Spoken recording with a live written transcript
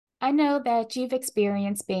I know that you've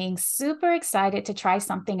experienced being super excited to try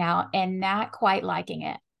something out and not quite liking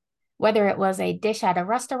it. Whether it was a dish at a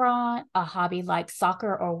restaurant, a hobby like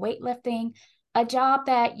soccer or weightlifting, a job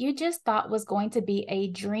that you just thought was going to be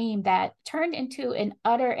a dream that turned into an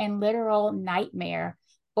utter and literal nightmare,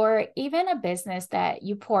 or even a business that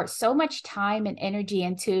you poured so much time and energy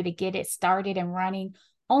into to get it started and running,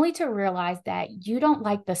 only to realize that you don't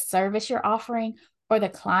like the service you're offering or the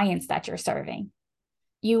clients that you're serving.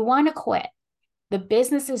 You want to quit. The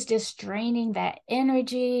business is just draining that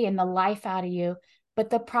energy and the life out of you.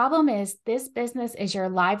 But the problem is, this business is your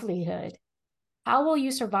livelihood. How will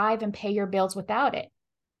you survive and pay your bills without it?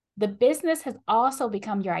 The business has also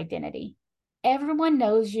become your identity. Everyone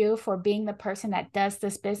knows you for being the person that does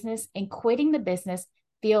this business, and quitting the business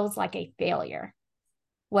feels like a failure.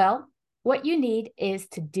 Well, what you need is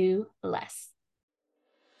to do less.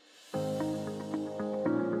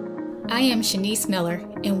 I am Shanice Miller,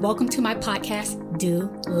 and welcome to my podcast, Do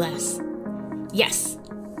Less. Yes,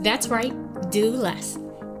 that's right, do less.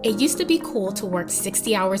 It used to be cool to work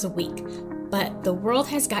 60 hours a week, but the world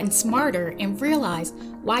has gotten smarter and realized,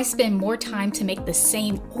 why spend more time to make the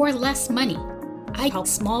same or less money? I help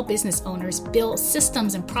small business owners build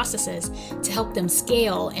systems and processes to help them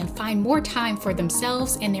scale and find more time for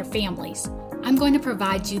themselves and their families. I'm going to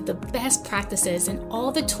provide you the best practices and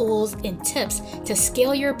all the tools and tips to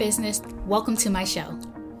scale your business. Welcome to my show.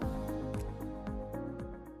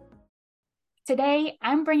 Today,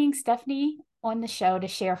 I'm bringing Stephanie on the show to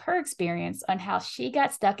share her experience on how she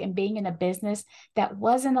got stuck in being in a business that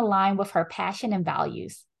wasn't aligned with her passion and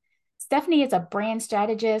values. Stephanie is a brand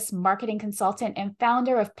strategist, marketing consultant, and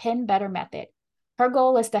founder of Pen Better Method. Her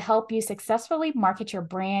goal is to help you successfully market your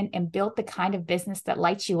brand and build the kind of business that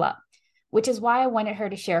lights you up, which is why I wanted her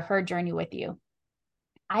to share her journey with you.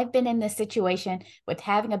 I've been in this situation with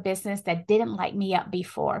having a business that didn't light me up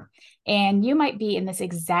before, and you might be in this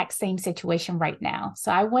exact same situation right now.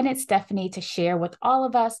 So I wanted Stephanie to share with all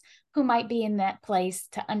of us who might be in that place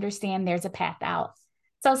to understand there's a path out.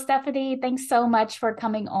 So Stephanie, thanks so much for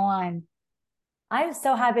coming on. I'm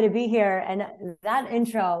so happy to be here. And that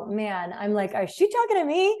intro, man, I'm like, is she talking to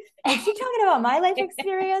me? Is she talking about my life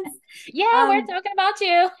experience? Yeah, we're talking about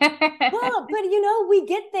you. Well, but we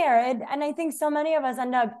get there. And I think so many of us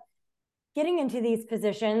end up getting into these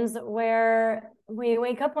positions where we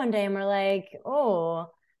wake up one day and we're like,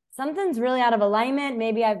 oh, something's really out of alignment.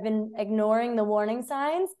 Maybe I've been ignoring the warning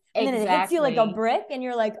signs. And then it hits you like a brick and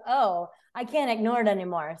you're like, oh, I can't ignore it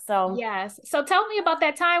anymore. So yes. So tell me about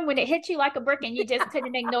that time when it hit you like a brick and you just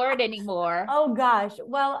couldn't ignore it anymore. Oh gosh.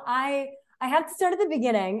 Well, I have to start at the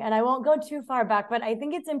beginning and I won't go too far back, but I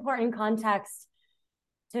think it's important context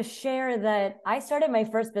to share that I started my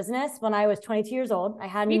first business when I was 22 years old. I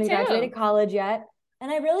hadn't even graduated college yet.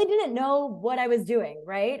 And I really didn't know what I was doing,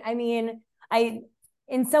 right? I mean,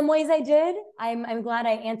 in some ways I did. I'm glad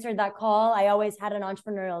I answered that call. I always had an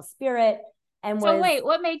entrepreneurial spirit. So wait,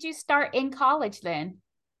 what made you start in college then?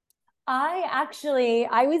 I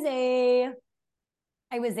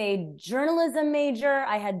was a journalism major.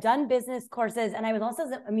 I had done business courses, and I was also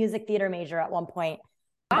a music theater major at one point.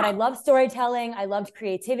 Wow. But I loved storytelling. I loved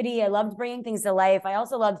creativity. I loved bringing things to life. I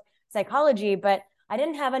also loved psychology, but I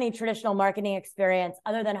didn't have any traditional marketing experience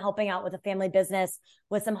other than helping out with a family business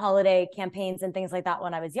with some holiday campaigns and things like that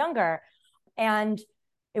when I was younger. And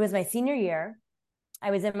it was my senior year. I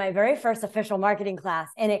was in my very first official marketing class,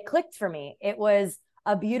 and it clicked for me. It was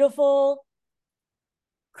a beautiful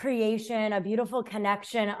creation, a beautiful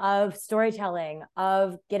connection of storytelling,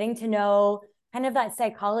 of getting to know kind of that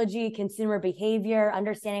psychology, consumer behavior,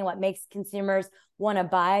 understanding what makes consumers want to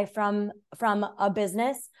buy from a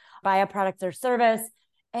business, buy a product or service.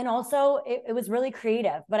 And also it was really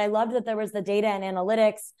creative, but I loved that there was the data and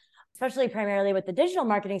analytics, especially primarily with the digital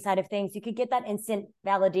marketing side of things. You could get that instant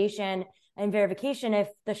validation and verification if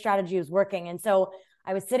the strategy was working. And so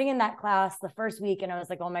I was sitting in that class the first week and I was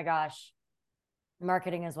like, oh my gosh,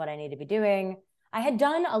 marketing is what I need to be doing. I had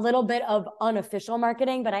done a little bit of unofficial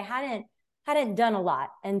marketing, but I hadn't done a lot.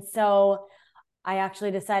 And so I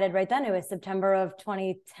actually decided right then, it was September of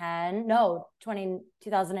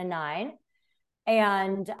 2009.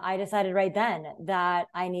 And I decided right then that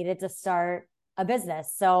I needed to start a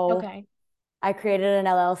business. So I created an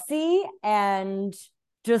LLC and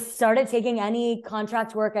just started taking any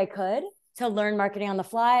contract work I could to learn marketing on the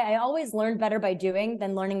fly. I always learned better by doing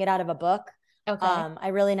than learning it out of a book. I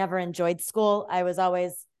really never enjoyed school. I was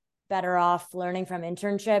always better off learning from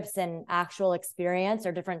internships and actual experience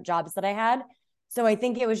or different jobs that I had. So I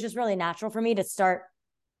think it was just really natural for me to start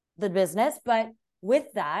the business. But with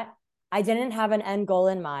that, I didn't have an end goal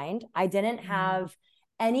in mind. I didn't have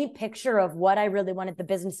any picture of what I really wanted the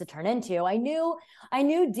business to turn into. I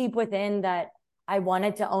knew deep within that I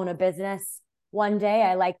wanted to own a business one day.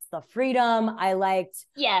 I liked the freedom.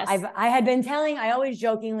 Yes. I had been telling, I always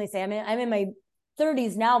jokingly say, I'm in my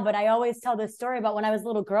 30s now, but I always tell this story about when I was a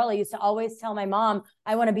little girl. I used to always tell my mom,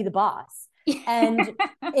 I want to be the boss. And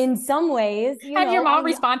in some ways, How did your mom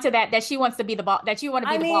respond to that? That she wants to be the boss, that you want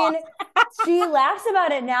to be the boss? she laughs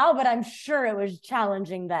about it now, but I'm sure it was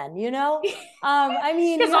challenging then, Because you all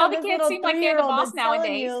have the this kids little seem like they're the 3-year-old boss that's telling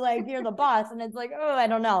nowadays. you like you're the boss, and it's like, oh, I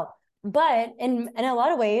don't know. But in a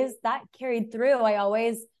lot of ways, that carried through. I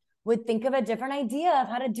always would think of a different idea of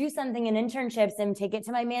how to do something in internships and take it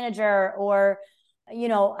to my manager, or,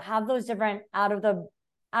 have those different out of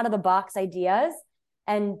the box ideas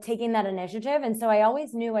and taking that initiative. And so I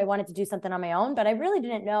always knew I wanted to do something on my own, but I really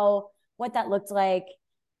didn't know what that looked like.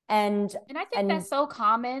 And I think that's so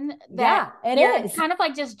common that yeah, it you're is. kind of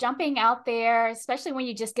like just jumping out there, especially when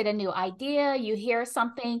you just get a new idea, you hear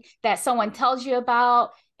something that someone tells you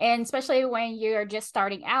about. And especially when you're just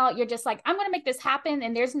starting out, you're just like, I'm going to make this happen.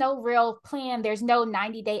 And there's no real plan. There's no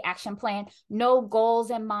 90-day action plan, no goals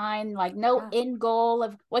in mind, like no end goal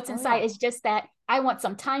of what's inside. Yeah. It's just that I want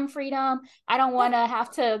some time freedom. I don't want Yeah. to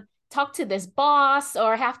have to talk to this boss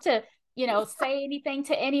or have to say anything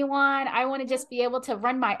to anyone. I want to just be able to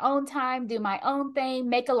run my own time, do my own thing,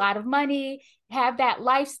 make a lot of money, have that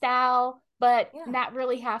lifestyle, but not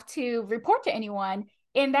really have to report to anyone.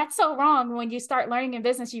 And that's so wrong. When you start learning in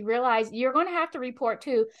business, you realize you're going to have to report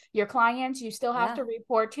to your clients. You still have to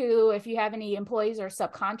report to if you have any employees or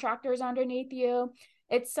subcontractors underneath you.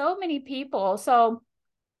 It's so many people. So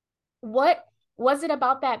what was it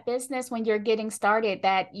about that business when you're getting started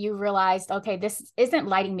that you realized, okay, this isn't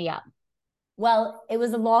lighting me up? Well, it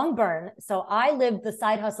was a long burn. So I lived the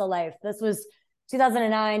side hustle life. This was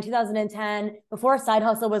 2009, 2010, before side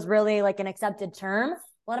hustle was really like an accepted term.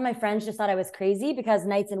 A lot of my friends just thought I was crazy because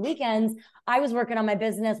nights and weekends, I was working on my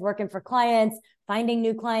business, working for clients, finding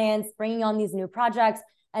new clients, bringing on these new projects.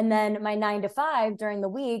 And then my 9 to 5 during the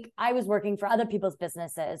week, I was working for other people's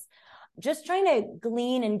businesses, just trying to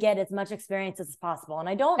glean and get as much experience as possible. And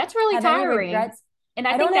I don't That's really have any tiring. regrets. And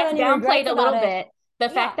I I think don't have that's any regrets downplayed a about little it. bit. The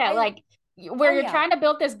Yeah. fact that like where you're trying to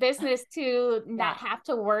build this business to not Yeah. have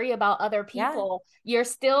to worry about other Yeah. people, you're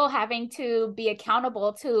still having to be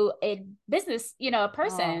accountable to a business, a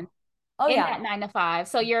person Oh in yeah. that 9 to 5.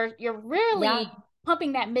 So you're really Yeah.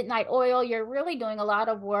 pumping that midnight oil. You're really doing a lot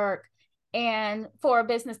of work. And for a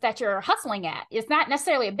business that you're hustling at, it's not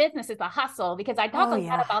necessarily a business, it's a hustle, because I talk Oh a lot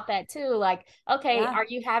yeah. about that too. Like, okay, Yeah. are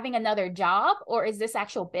you having another job or is this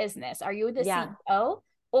actual business? Are you the Yeah. CEO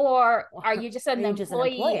or are you just Are an you just an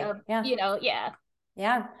employee employee? of, Yeah. yeah.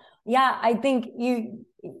 Yeah. Yeah. I think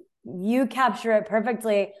you capture it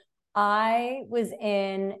perfectly. I was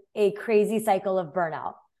in a crazy cycle of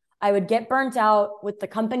burnout. I would get burnt out with the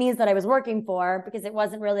companies that I was working for because it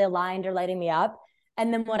wasn't really aligned or lighting me up.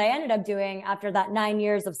 And then what I ended up doing after that 9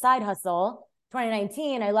 years of side hustle,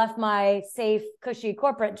 2019, I left my safe, cushy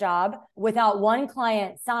corporate job without one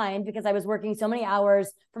client signed because I was working so many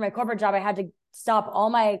hours for my corporate job. I had to stop all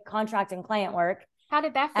my contract and client work. How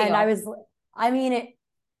did that And feel?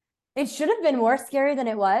 it should have been more scary than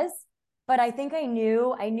it was, but I think I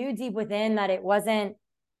knew deep within that it wasn't,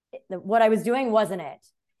 what I was doing wasn't it.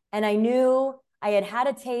 And I knew I had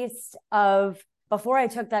a taste of, before I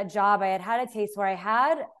took that job, I had a taste where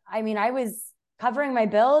I was covering my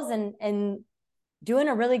bills and doing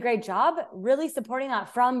a really great job, really supporting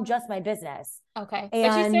that from just my business. Okay. But you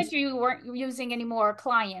And said you weren't using any more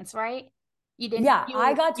clients, right? You didn't, yeah,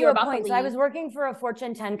 I got you to were a about to point. So I leave. was working for a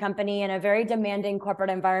Fortune 10 company in a very demanding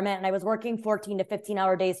corporate environment, and I was working 14 to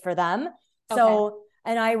 15-hour days for them. Okay. So,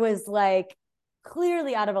 and I was like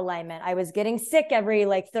clearly out of alignment. I was getting sick every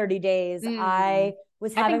like 30 days. I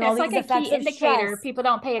was I think having all that's like these a key effects of indicator stress. people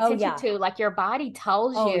don't pay Oh, attention yeah. to. Like your body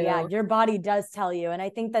tells Oh, yeah. you. Your body does tell you. And I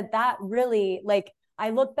think that really, like,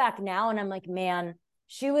 I look back now and I'm like, man,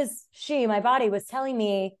 my body was telling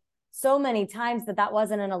me so many times that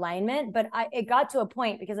wasn't in alignment. But it got to a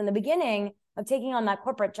point because in the beginning of taking on that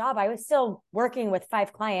corporate job, I was still working with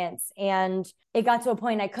 5 clients, and it got to a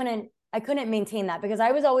point I couldn't maintain that because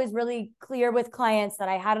I was always really clear with clients that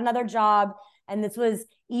I had another job, and this was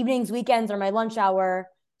evenings, weekends, or my lunch hour.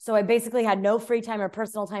 So I basically had no free time or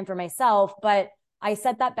personal time for myself, but I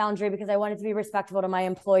set that boundary because I wanted to be respectful to my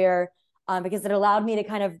employer, because it allowed me to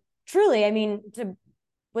kind of truly,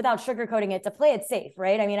 without sugarcoating it, to play it safe,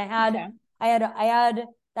 right? I had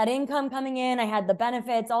that income coming in, I had the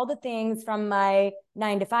benefits, all the things from my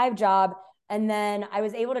 9 to 5 job. And then I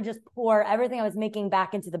was able to just pour everything I was making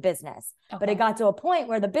back into the business. Okay. But it got to a point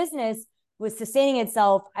where the business was sustaining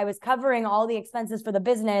itself. I was covering all the expenses for the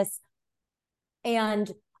business.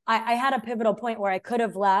 And I had a pivotal point where I could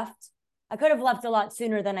have left. I could have left a lot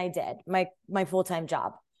sooner than I did, my full-time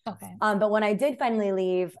job. Okay. But when I did finally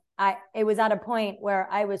leave, it was at a point where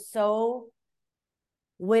I was so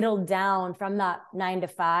whittled down from that 9 to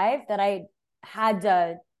 5 that I had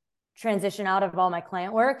to transition out of all my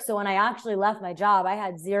client work. So when I actually left my job, I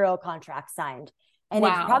had 0 contracts signed. And it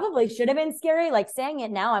Wow. probably should have been scary. Like saying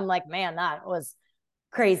it now, I'm like, man, that was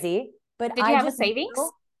crazy. But Did you I have a just savings?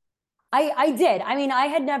 knew I did. I mean, I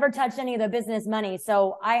had never touched any of the business money.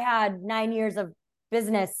 So I had 9 years of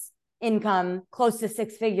business income, close to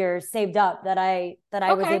 6 figures saved up that I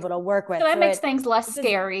was Okay. able to work So with. that So makes things less just,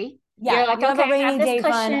 scary. You're yeah, like, you have okay, a I have rainy this day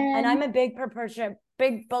fund. And I'm cushion. a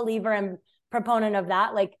big believer and proponent of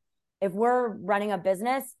that. Like if we're running a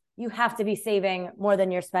business, you have to be saving more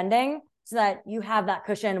than you're spending so that you have that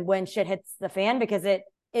cushion when shit hits the fan, because it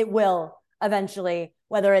will eventually,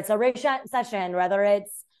 whether it's a recession, whether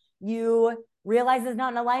it's you realize it's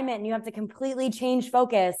not in alignment and you have to completely change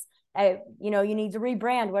focus, you need to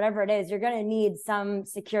rebrand, whatever it is, you're going to need some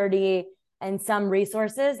security and some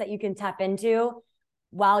resources that you can tap into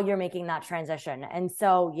while you're making that transition. And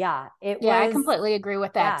so, yeah, it Yeah, I was, completely agree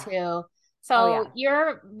with that yeah. too. Oh, So yeah.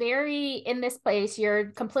 you're very in this place,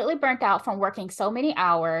 you're completely burnt out from working so many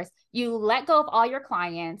hours. You let go of all your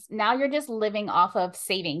clients. Now you're just living off of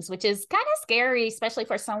savings, which is kind of scary, especially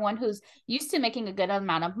for someone who's used to making a good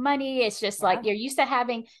amount of money. It's just like Yeah. you're used to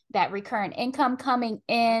having that recurrent income coming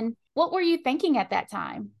in. What were you thinking at that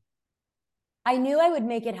time? I knew I would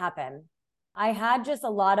make it happen. I had just a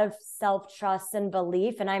lot of self-trust and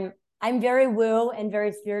belief, and I'm very woo and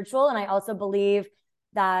very spiritual, and I also believe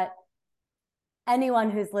that anyone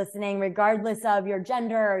who's listening, regardless of your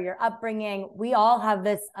gender or your upbringing, we all have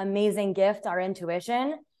this amazing gift, our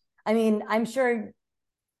intuition. I mean, I'm sure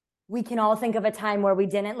we can all think of a time where we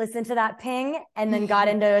didn't listen to that ping and then got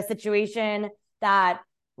into a situation that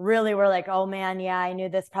really were like, oh man, yeah, I knew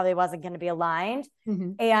this probably wasn't going to be aligned.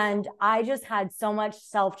 Mm-hmm. And I just had so much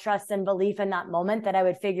self-trust and belief in that moment that I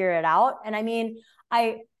would figure it out. And I mean,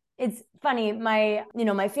 it's funny, my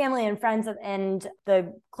family and friends and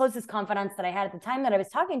the closest confidants that I had at the time that I was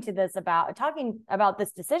talking about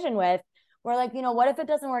this decision with were like, what if it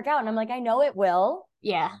doesn't work out? And I'm like, I know it will.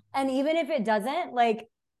 Yeah. And even if it doesn't, like,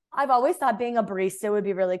 I've always thought being a barista would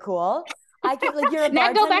be really cool. I could, like, you're a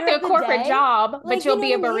Not go back bartender to a of the corporate day. job, but Like, you you'll know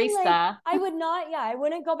be what a I mean? Like, barista. I would not, yeah, I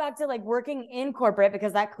wouldn't go back to like working in corporate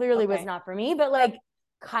because that clearly was Okay. not for me, but like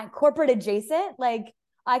corporate adjacent, like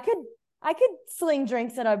I could, I could sling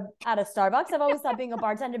drinks at a Starbucks. I've always thought being a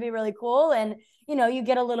bartender to be really cool. And, you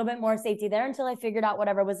get a little bit more safety there until I figured out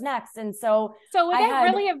whatever was next. And so So would I that had,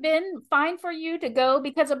 really have been fine for you to go?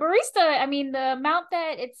 Because a barista, I mean, the amount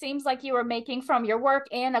that it seems like you were making from your work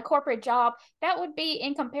and a corporate job, that would be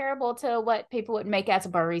incomparable to what people would make as a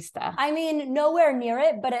barista. I mean, nowhere near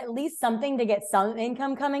it, but at least something to get some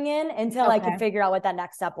income coming in until I could Okay. figure out what that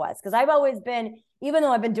next step was. Because I've always been, even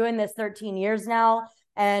though I've been doing this 13 years now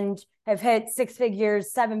and have hit 6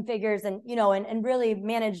 figures, 7 figures, and really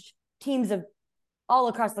managed teams of all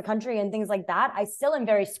across the country and things like that, I still am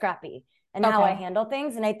very scrappy in how I Okay. handle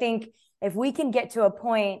things. And I think if we can get to a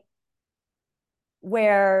point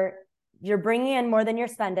where you're bringing in more than you're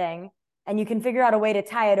spending and you can figure out a way to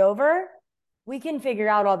tie it over, we can figure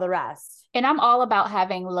out all the rest. And I'm all about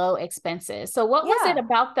having low expenses. So what was it Yeah.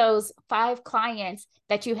 about those 5 clients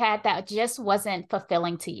that you had that just wasn't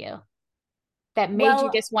fulfilling to you? That made you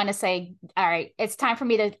Well, just want to say, all right, it's time for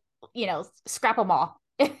me to, scrap them all,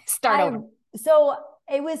 start I over. so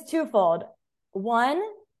it was twofold. One,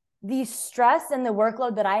 the stress and the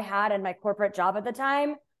workload that I had in my corporate job at the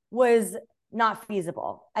time was not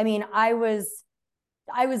feasible. I mean, I was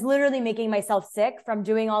literally making myself sick from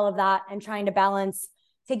doing all of that and trying to balance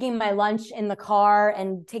taking my lunch in the car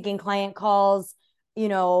and taking client calls,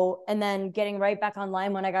 and then getting right back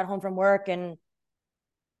online when I got home from work and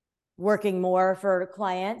working more for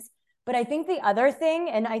clients. But I think the other thing,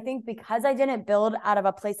 and I think because I didn't build out of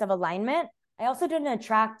a place of alignment, I also didn't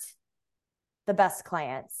attract the best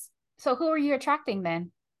clients. So who are you attracting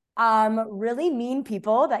then? Really mean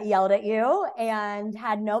people that yelled at you and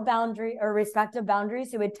had no boundary or respect of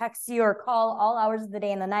boundaries, who would text you or call all hours of the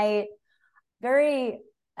day and the night. Very,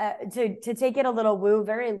 to take it a little woo,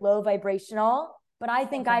 very low vibrational. But I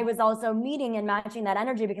think Okay. I was also meeting and matching that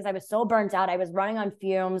energy because I was so burnt out. I was running on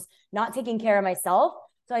fumes, not taking care of myself.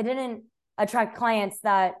 So I didn't attract clients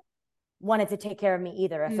that wanted to take care of me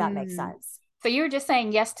either, if that makes Mm. sense. So you were just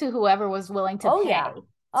saying yes to whoever was willing to Oh, pay yeah. to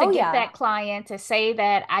Oh, get yeah. that client to say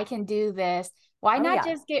that I can do this. Why Oh not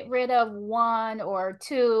yeah. just get rid of one or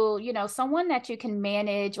two, someone that you can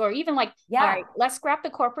manage, or even like, all Yeah. right, let's scrap the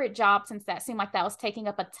corporate job since that seemed like that was taking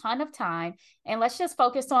up a ton of time. And let's just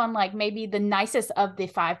focus on like maybe the nicest of the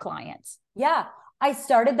five clients. Yeah. I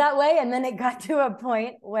started that way, and then it got to a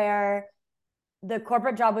point where the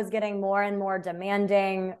corporate job was getting more and more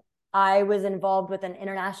demanding. I was involved with an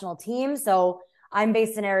international team. So I'm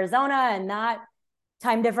based in Arizona, and that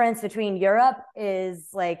time difference between Europe is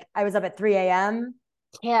like I was up at 3 a.m.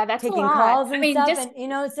 Yeah, that's a taking lot. calls I and mean, stuff. just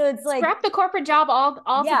And, so it's like, scrap the corporate job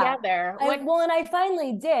all yeah. together. What? And I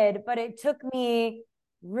finally did, but it took me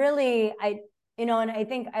really, and I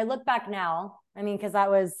think I look back now, I mean, because that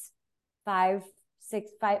was five, six,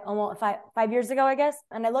 five, almost 5 years ago, I guess.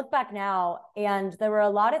 And I look back now, and there were a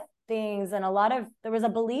lot of things, and there was a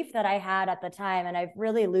belief that I had at the time. And I've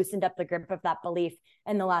really loosened up the grip of that belief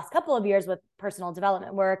in the last couple of years with personal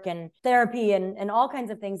development work and therapy and all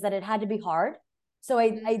kinds of things, that it had to be hard. So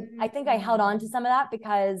I think I held on to some of that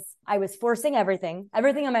because I was forcing everything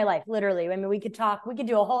in my life, literally. I mean, we could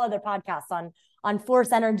do a whole other podcast on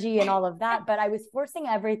force energy and all of that, but I was forcing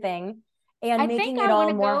everything and I think making it I want all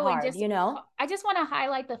to more go and hard, just, I just want to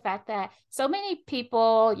highlight the fact that so many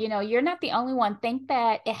people, you're not the only one, think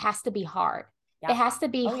that it has to be hard. It Yeah. has to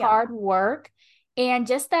be Oh yeah. hard work. And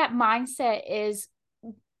just that mindset is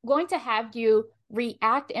going to have you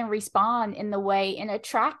react and respond in the way and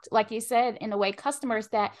attract, like you said, in the way customers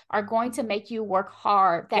that are going to make you work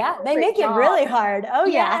hard. That Yeah, they corporate make it job, really hard. Oh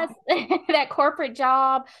yeah. yes, that corporate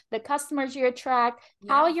job, the customers you attract,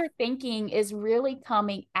 how Yeah. you're thinking is really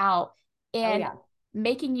coming out Oh and yeah.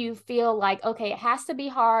 making you feel like, okay, it has to be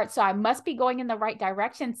hard. So I must be going in the right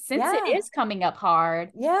direction since it Yeah. is coming up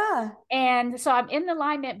hard. Yeah. And so I'm in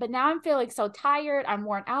alignment, but now I'm feeling so tired. I'm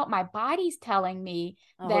worn out. My body's telling me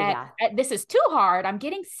Oh that yeah. this is too hard. I'm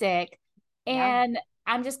getting sick Yeah. and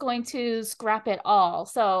I'm just going to scrap it all.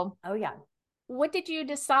 So, Oh yeah. what did you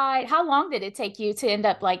decide? How long did it take you to end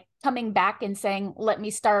up like coming back and saying, let me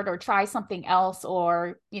start or try something else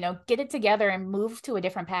or, get it together and move to a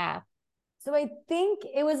different path? So I think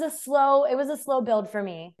it was a slow build for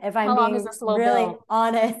me, if I'm How long is being a slow really build?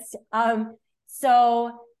 honest.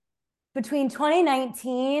 So between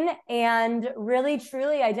 2019 and really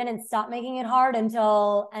truly, I didn't stop making it hard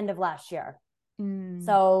until end of last year. Mm,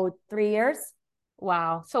 So 3 years.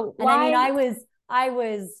 wow. So And I mean, why? I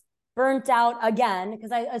was burnt out again,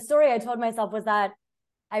 because a story I told myself was that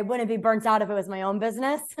I wouldn't be burnt out if it was my own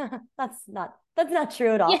business. That's not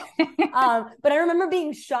true at Yeah. all. But I remember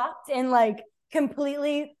being shocked and like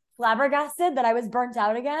completely flabbergasted that I was burnt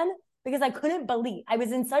out again, because I couldn't believe, I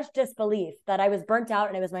was in such disbelief that I was burnt out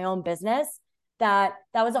and it was my own business, that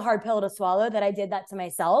was a hard pill to swallow, that I did that to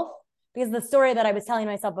myself. Because the story that I was telling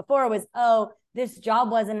myself before was, oh, this job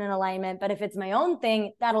wasn't in alignment, but if it's my own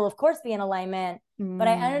thing, that'll of course be in alignment. But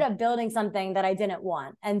I ended Mm, up building something that I didn't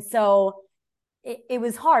want. And so it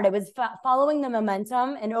was hard. It was following the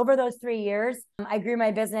momentum. And over those 3 years, I grew my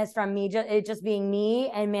business from it just being me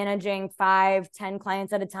and managing 5, 10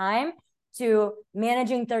 clients at a time, to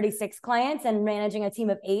managing 36 clients and managing a team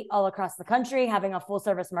of 8 all across the country, having a full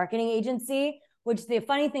service marketing agency. Which, the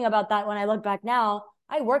funny thing about that, when I look back now,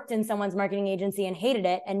 I worked in someone's marketing agency and hated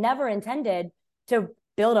it and never intended to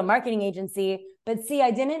build a marketing agency. But see, I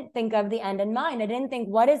didn't think of the end in mind. I didn't think,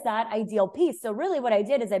 what is that ideal piece? So really what I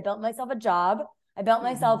did is I built myself a job. I built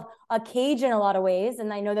myself a cage in a lot of ways.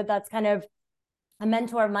 And I know that that's kind of, a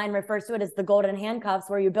mentor of mine refers to it as the golden handcuffs,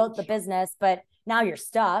 where you built the business, but now you're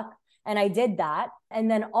stuck. And I did that. And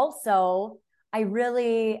then also, I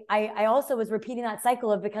also was repeating that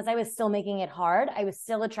cycle of, because I was still making it hard, I was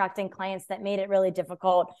still attracting clients that made it really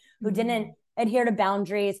difficult, who didn't mm. adhere to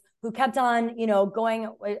boundaries, who kept on, going,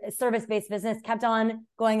 service-based business kept on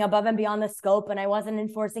going above and beyond the scope, and I wasn't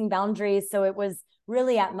enforcing boundaries. So it was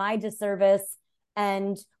really at my disservice.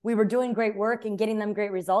 And we were doing great work and getting them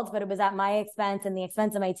great results, but it was at my expense and the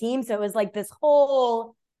expense of my team. So it was like this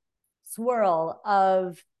whole swirl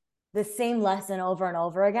of the same lesson over and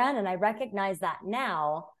over again. And I recognize that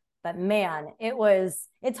now, but man,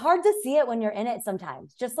 it's hard to see it when you're in it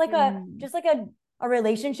sometimes. Mm. Just like a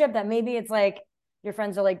relationship that maybe it's like your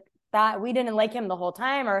friends are like, that we didn't like him the whole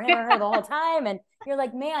time, or him or her the whole time. And you're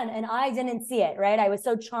like, man, and I didn't see it, right? I was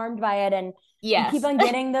so charmed by it. And Yes. you keep on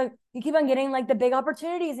getting like the big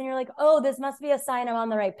opportunities, and you're like, oh, this must be a sign I'm on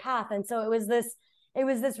the right path. And so it was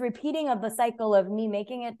this repeating of the cycle of me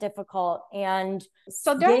making it difficult and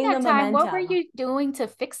So during getting the that time, what were momentum. you doing to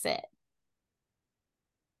fix it?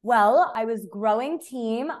 Well, I was growing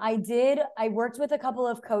team. I worked with a couple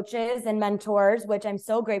of coaches and mentors, which I'm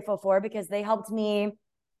so grateful for, because they helped me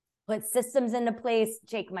put systems into place,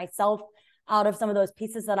 take myself out of some of those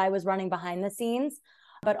pieces that I was running behind the scenes.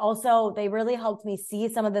 But also they really helped me see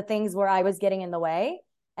some of the things where I was getting in the way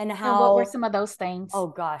and And what were how, some of those things? oh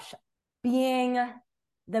gosh, being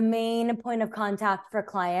the main point of contact for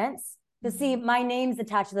clients. To see Mhm. my name's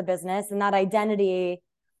attached to the business and that identity,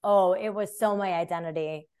 oh, it was so my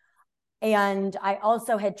identity. And I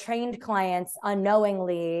also had trained clients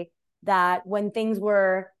unknowingly that when things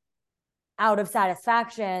were out of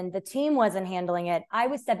satisfaction, the team wasn't handling it. I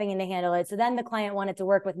was stepping in to handle it. So then the client wanted to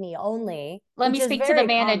work with me only, Let which me is speak to the very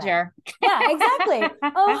common. manager. Yeah, exactly.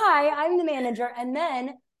 Oh, hi, I'm the manager. And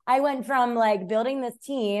then I went from like building this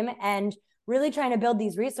team and really trying to build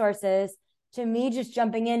these resources to me just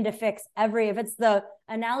jumping in to fix if it's the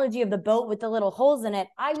analogy of the boat with the little holes in it,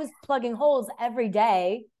 I was plugging holes every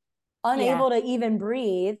day, Yeah. unable to even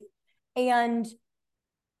breathe. And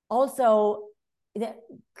also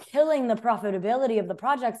killing the profitability of the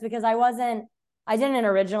projects because I didn't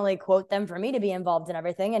originally quote them for me to be involved in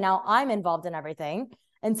everything. And now I'm involved in everything.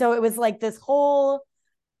 And so it was like this whole,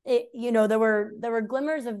 there were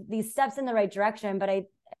glimmers of these steps in the right direction, but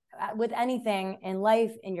with anything in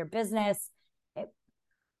life, in your business,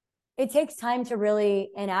 it takes time to really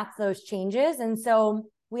enact those changes. And so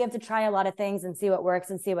we have to try a lot of things and see what works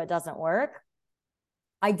and see what doesn't work.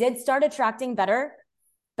 I did start attracting better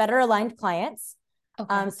aligned clients.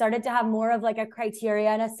 Okay. Started to have more of like a criteria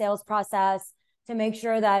and a sales process to make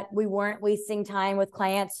sure that we weren't wasting time with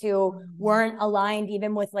clients who Mhm. weren't aligned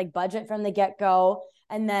even with like budget from the get-go.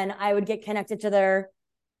 And then I would get connected to their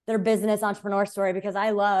business entrepreneur story because I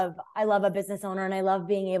love a business owner and I love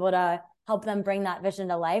being able to help them bring that vision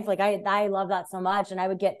to life. Like I love that so much. And I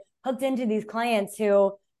would get hooked into these clients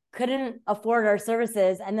who couldn't afford our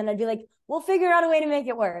services. And then I'd be like, we'll figure out a way to make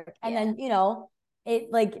it work. And Yeah. then,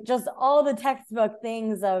 it like just all the textbook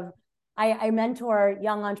things of I mentor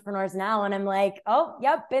young entrepreneurs now and I'm like, oh,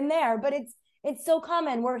 yep, been there. But it's so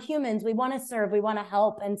common. We're humans. We want to serve, we want to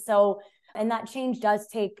help. And that change does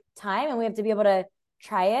take time and we have to be able to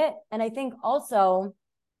try it. And I think also,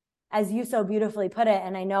 as you so beautifully put it,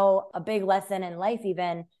 and I know a big lesson in life,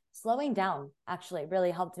 even slowing down actually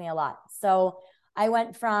really helped me a lot. So I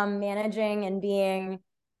went from managing and being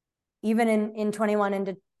even in 21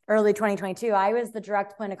 into early 2022, I was the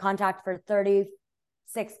direct point of contact for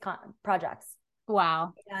 36 projects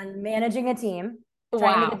Wow. and managing a team,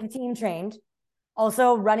 trying to get Wow. the team trained,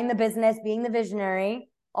 also running the business, being the visionary,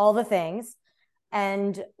 all the things.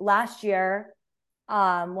 And last year,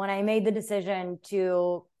 when I made the decision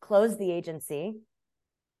to close the agency,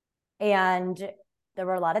 and there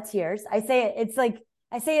were a lot of tears. I say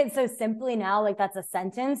it so simply now, like that's a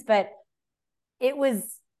sentence, but it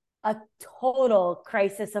was a total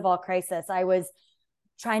crisis of all crisis. I was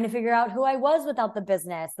trying to figure out who I was without the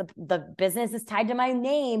business. The business is tied to my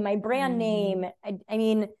name, my brand Mhm. name. I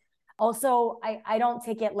mean, also, I don't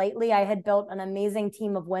take it lightly. I had built an amazing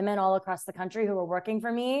team of women all across the country who were working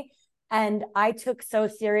for me. And I took so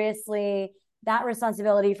seriously that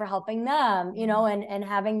responsibility for helping them, Yeah. and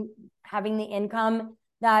having the income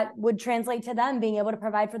that would translate to them being able to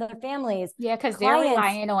provide for their families. Yeah, because they're Clients,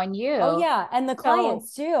 relying on oh you. yeah, and the So,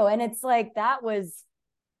 clients too. And it's like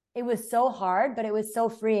it was so hard, but it was so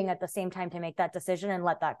freeing at the same time to make that decision and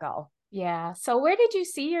let that go. yeah. So, where did you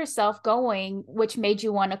see yourself going, which made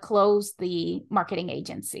you want to close the marketing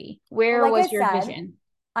agency? Well, Where like I was your said, vision?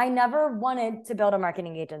 I never wanted to build a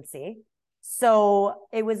marketing agency. So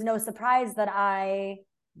it was no surprise that I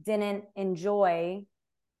didn't enjoy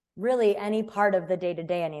really any part of the day to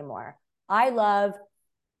day anymore. I love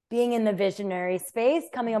being in the visionary space,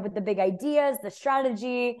 coming up with the big ideas, the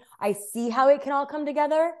strategy. I see how it can all come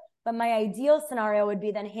together. But my ideal scenario would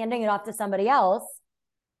be then handing it off to somebody else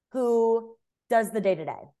who does the day to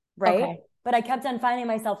day, right? Okay. But I kept on finding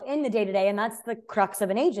myself in the day to day, and that's the crux of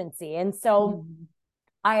an agency. And so Mhm.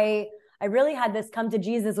 I I really had this come to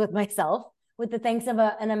Jesus with myself, with the thanks of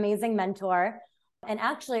an amazing mentor. And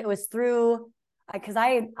actually, it was through because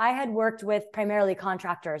I had worked with primarily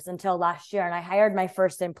contractors until last year, and I hired my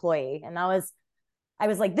first employee, and I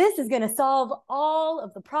was like, this is going to solve all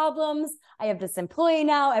of the problems. I have this employee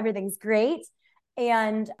now, everything's great,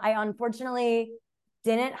 and I unfortunately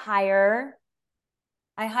didn't hire.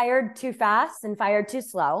 I hired too fast and fired too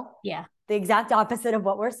slow. Yeah. The exact opposite of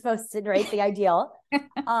what we're supposed to, right? The ideal.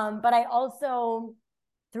 But I also,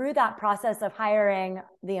 through that process of hiring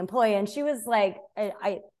the employee, and she was like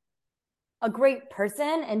a great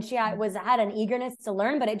person, and she had an eagerness to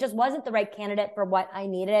learn, but it just wasn't the right candidate for what I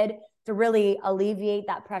needed to really alleviate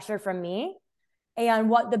that pressure from me and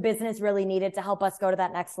what the business really needed to help us go to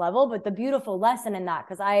that next level. But the beautiful lesson in that,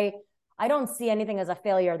 because I don't see anything as a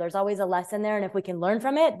failure. There's always a lesson there, and if we can learn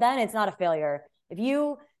from it, then it's not a failure. If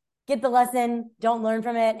you get the lesson, don't learn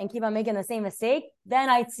from it, and keep on making the same mistake, then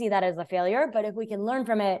I'd see that as a failure. But if we can learn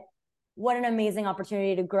from it, what an amazing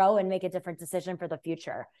opportunity to grow and make a different decision for the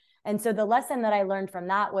future. And so the lesson that I learned from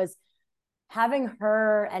that was having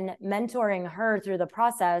her and mentoring her through the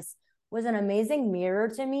process was an amazing mirror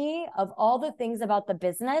to me of all the things about the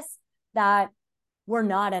business that were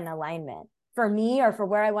not in alignment for me or for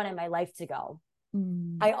where I wanted my life to go.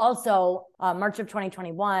 I also, March of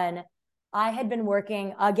 2021, I had been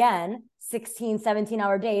working again, 16,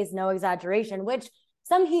 17-hour days, no exaggeration, which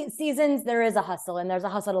some seasons there is a hustle and there's a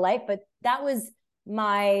hustle to life, but that was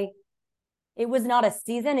it was not a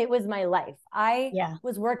season, it was my life. I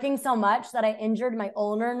was working so much that I injured my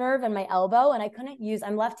ulnar nerve in my elbow and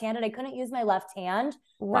I'm left-handed, I couldn't use my left hand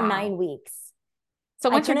for 9 weeks. So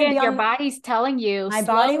once again, your body's telling you, my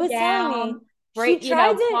body was telling me, break,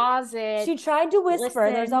 pause it. She tried to whisper.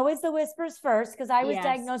 Listen. There's always the whispers first because I was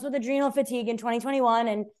diagnosed with adrenal fatigue in 2021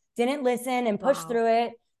 and didn't listen and pushed through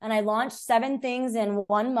it. And I launched 7 things in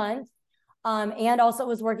 1 month. And also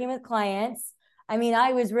was working with clients. I mean,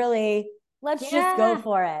 I was really, let's just go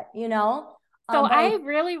for it, So I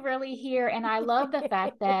really, really hear, and I love the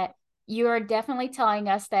fact that you're definitely telling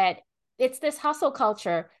us that it's this hustle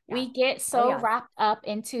culture. We get so wrapped up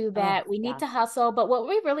into that we need to hustle, but what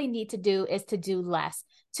we really need to do is to do less.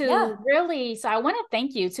 So I want to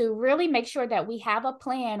thank you to really make sure that we have a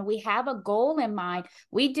plan, we have a goal in mind.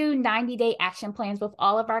 We do 90-day action plans with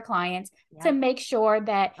all of our clients to make sure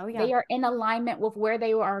that they are in alignment with where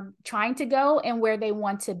they are trying to go and where they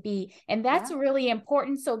want to be. And that's really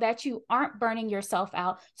important so that you aren't burning yourself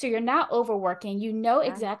out. So you're not overworking. You know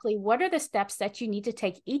exactly what are the steps that you need to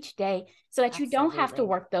take each day so that you don't have to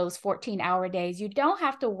work those 14-hour days. You don't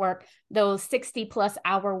have to work those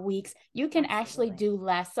 60-plus-hour weeks. You can actually do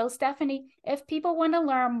less. So Stephanie, if people want to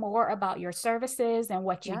learn more about your services and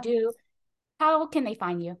what you do, how can they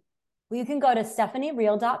find you? Well, you can go to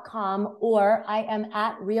StephanieRiel.com, or I am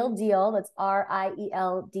at Riel Deal. That's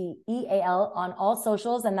RIELDEAL on all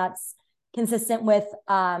socials. And that's consistent with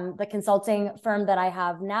the consulting firm that I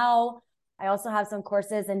have now. I also have some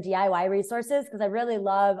courses and DIY resources because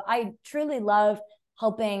I truly love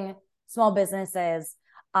helping small businesses.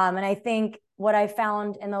 And I think what I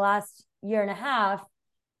found in the last year and a half,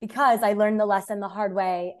 because I learned the lesson the hard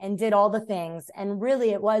way and did all the things, and really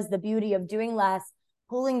it was the beauty of doing less,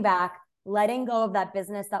 pulling back, letting go of that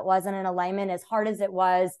business that wasn't in alignment, as hard as it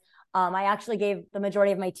was. I actually gave the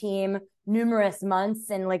majority of my team numerous months,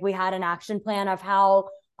 and we had an action plan of how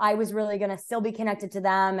I was really going to still be connected to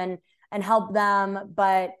them and help them,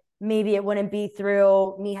 but maybe it wouldn't be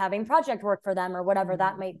through me having project work for them or whatever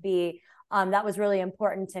that might be. That was really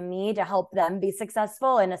important to me to help them be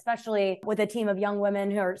successful. And especially with a team of young women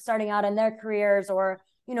who are starting out in their careers or,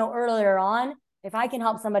 earlier on, if I can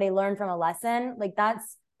help somebody learn from a lesson,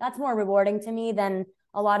 that's more rewarding to me than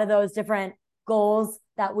a lot of those different goals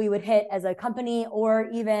that we would hit as a company, or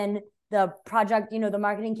even the project, the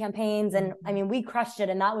marketing campaigns. And I mean, we crushed it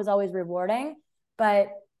and that was always rewarding, but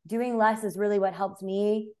doing less is really what helped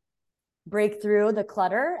me break through the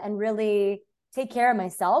clutter and really take care of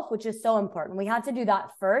myself, which is so important. We had to do that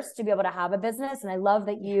first to be able to have a business. And I love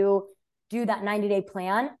that you do that 90-day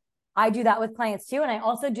plan. I do that with clients too. And I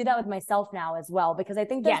also do that with myself now as well, because I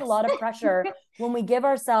think there's a lot of pressure when we give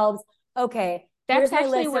ourselves, okay, that's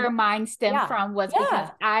actually where mine stemmed from, was because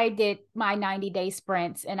I did my 90-day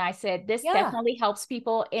sprints and I said, this definitely helps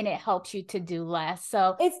people and it helps you to do less.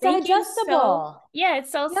 So it's digestible.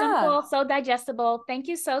 It's so simple, so digestible. Thank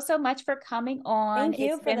you so much for coming on. Thank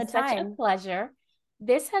you for the time. It's been such a pleasure.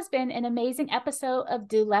 This has been an amazing episode of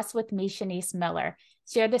Do Less with me, Shanice Miller.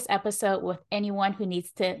 Share this episode with anyone who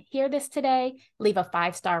needs to hear this today. Leave a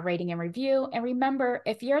 5-star rating and review. And remember,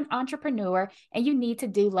 if you're an entrepreneur and you need to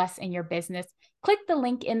do less in your business, click the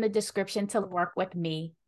link in the description to work with me.